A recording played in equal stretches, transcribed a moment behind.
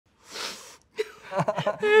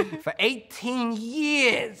For 18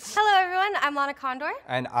 years. Hello everyone, I'm Lana Condor.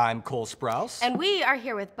 And I'm Cole Sprouse. And we are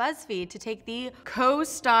here with BuzzFeed to take the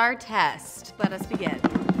co-star test. Let us begin.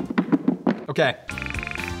 Okay.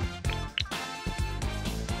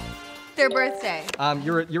 Their birthday.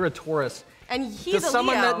 You're a Taurus. And he's a Leo. Does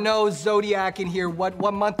someone that knows Zodiac in here, what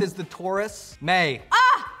month is the Taurus? May.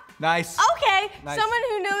 Ah! Nice. Okay, Nice. Someone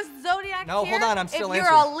who knows Zodiac No, here, hold on, I'm still if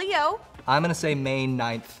answering. you're a Leo. I'm gonna say May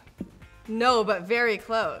 9th. No, but very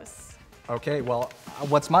close. Okay, well,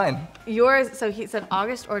 what's mine? Yours, so he said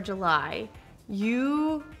August or July.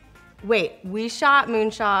 Wait, we shot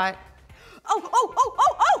Moonshot.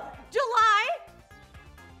 Oh, July?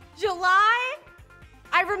 July?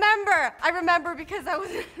 I remember because I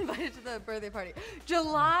was invited to the birthday party.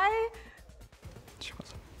 July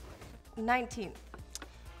 19th.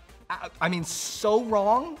 I mean, so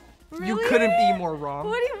wrong. Really? You couldn't be more wrong.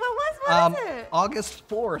 What was it? August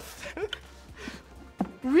 4th.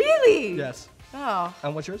 Really? Yes. Oh.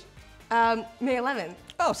 And what's yours? May 11th.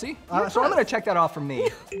 Oh, see? So I'm gonna check that off from me.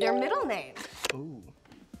 Their middle name. Ooh.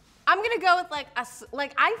 I'm gonna go with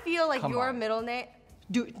I feel like Come your on. middle name.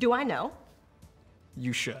 Do I know?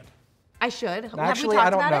 You should. I should. Actually,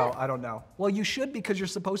 Have I we talked don't know. about I don't know. Well, you should because you're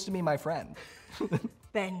supposed to be my friend. it?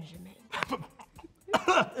 Benjamin.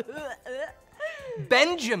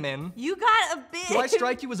 Benjamin? You got a bit. Do I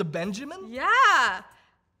strike you as a Benjamin? Yeah.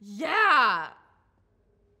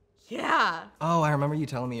 Oh, I remember you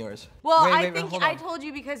telling me yours. Well, Wait, I wait, think hold I on. told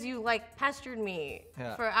you because you pestered me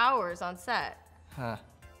Yeah. for hours on set. Huh.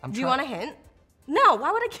 Do you want a hint? No,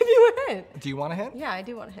 why would I give you a hint? Do you want a hint? Yeah, I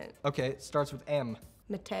do want a hint. Okay, it starts with M.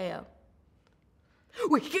 Matteo.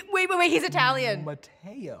 Wait, he's Italian.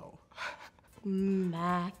 Mateo.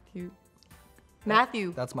 Matthew.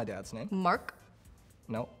 That's my dad's name. Mark.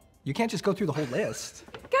 No. You can't just go through the whole list.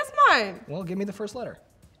 Guess mine. Well, give me the first letter.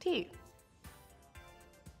 T.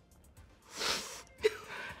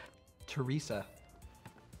 Teresa.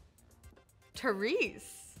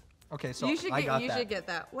 Therese. Okay, so You should I should get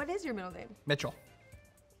that. What is your middle name? Mitchell.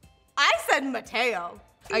 I said Mateo.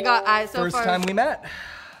 First time we met.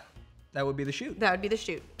 That would be the shoot. That would be the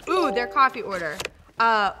shoot. Ooh, their coffee order.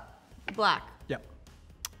 Black. Yep.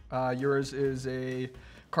 Yours is a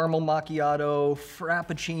caramel macchiato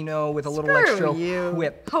frappuccino with a little extra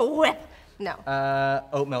whip. Whip. No.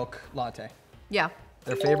 Oat milk latte. Yeah.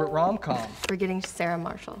 Their favorite rom-com. We're getting Sarah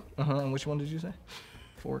Marshall. And which one did you say?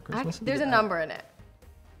 4 Christmases? There's a number in it.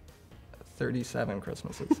 37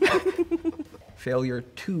 Christmases. Failure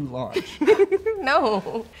to launch.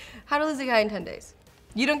 No. How to Lose a Guy in 10 Days.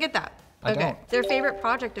 You don't get that. I Okay. don't. Their favorite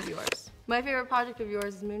project of yours. My favorite project of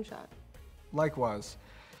yours is Moonshot. Likewise.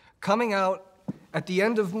 Coming out at the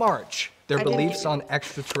end of March, their I didn't beliefs get on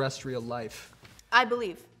extraterrestrial life. I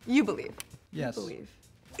believe. You believe. Yes. You believe.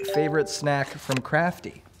 Favorite snack from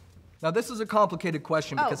Crafty. Now this is a complicated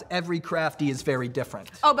question because every Crafty is very different.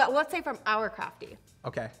 Oh, but let's say from our Crafty.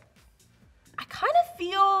 Okay. I kind of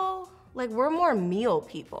feel like we're more meal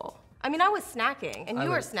people. I mean, I was snacking, and you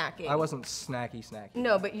were snacking. I wasn't snacky.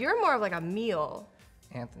 No, but you're more of like a meal.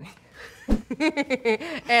 Anthony.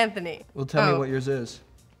 Anthony. Well, tell me what yours is.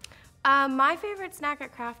 My favorite snack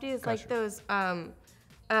at Crafty is like those,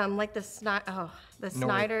 like the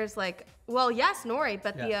Snyder's, like, well, yes, nori,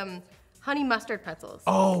 but the honey mustard pretzels.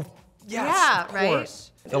 Oh, yes, Yeah, of right?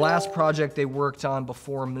 course. The last project they worked on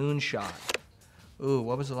before Moonshot. Ooh,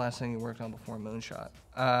 what was the last thing you worked on before Moonshot?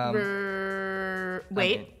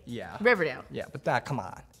 Wait. Yeah. Riverdale. Yeah, but come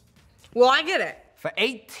on. Well, I get it. For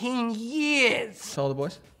 18 years. All the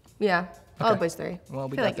boys? Yeah. All the Okay. boys 3. Well,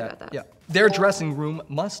 we Feel got like you that. got that. Yeah. Their dressing room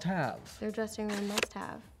must have. Their dressing room must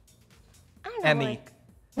have. I don't know, Emmy.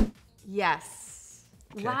 Yes.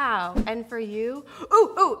 Okay. Wow. And for you?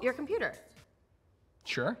 Ooh, your computer.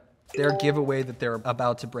 Sure. Their giveaway that they're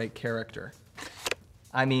about to break character.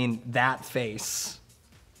 I mean, that face.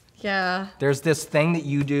 Yeah. There's this thing that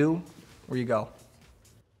you do where you go.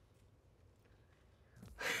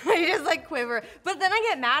 I just like quiver. But then I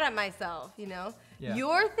get mad at myself, you know? Yeah.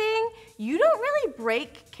 Your thing, you don't really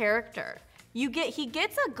break character. He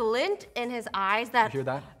gets a glint in his eyes that You hear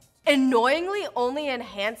that? annoyingly only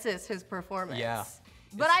enhances his performance. Yeah.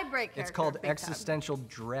 But I break character. It's called big time. existential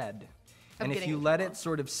dread. Of And if getting you in let trouble. it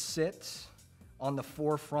sort of sit on the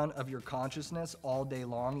forefront of your consciousness all day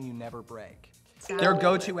long, you never break. Their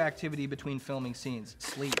go-to activity between filming scenes,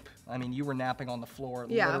 sleep. I mean, you were napping on the floor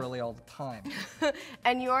literally all the time.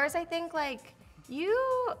 And yours, I think, like, you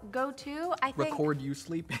go to, I think. Record you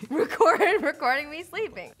sleeping. Recording me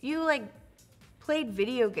sleeping. You, like, played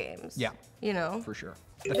video games. Yeah. You know? For sure.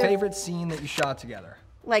 The favorite scene that you shot together?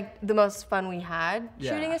 like the most fun we had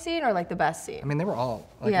shooting a scene, or like the best scene? I mean, they were all,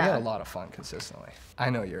 like, we had a lot of fun consistently. I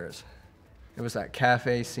know yours. It was that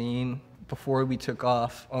cafe scene before we took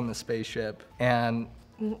off on the spaceship, and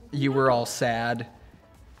you were all sad,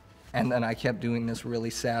 and then I kept doing this really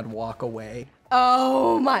sad walk away.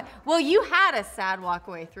 Oh my, well, you had a sad walk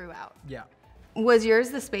away throughout. Yeah. Was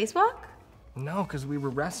yours the spacewalk? No, because we were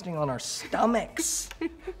resting on our stomachs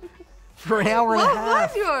for an hour and a half. What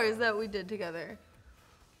was yours that we did together?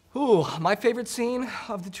 Ooh, my favorite scene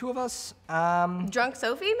of the two of us? Drunk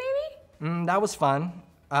Sophie, maybe? That was fun.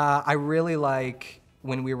 I really like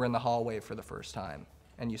when we were in the hallway for the first time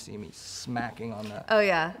and you see me smacking on that. Oh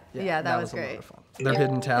yeah, that was great. great. A lot of fun. Their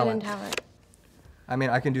hidden talent. Hidden talent. I mean,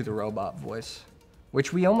 I can do the robot voice,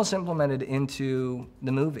 which we almost implemented into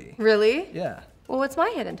the movie. Really? Yeah. Well, what's my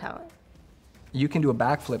hidden talent? You can do a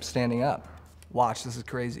backflip standing up. Watch, this is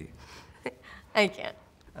crazy. I can't.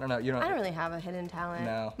 I don't know, you don't. I don't really have a hidden talent.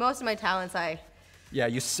 No. Most of my talents Yeah,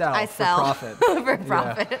 you sell I for sell profit. for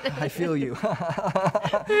profit. Yeah, I feel you.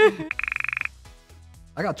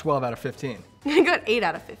 I got 12 out of 15. I got 8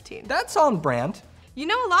 out of 15. That's on brand. You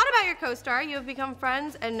know a lot about your co-star. You have become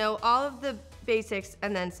friends and know all of the basics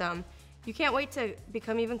and then some. You can't wait to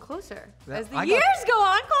become even closer. As the years go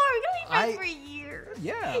on, Cole, we're gonna be friends for years.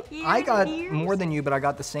 Yeah, years I got years. more than you, but I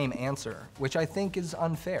got the same answer, which I think is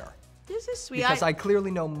unfair. This is sweet. Because I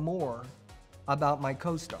clearly know more about my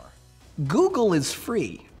co-star. Google is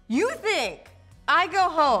free. You think I go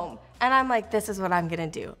home and I'm like, this is what I'm gonna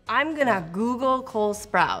do. I'm gonna Google Cole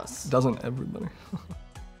Sprouse. Doesn't everybody?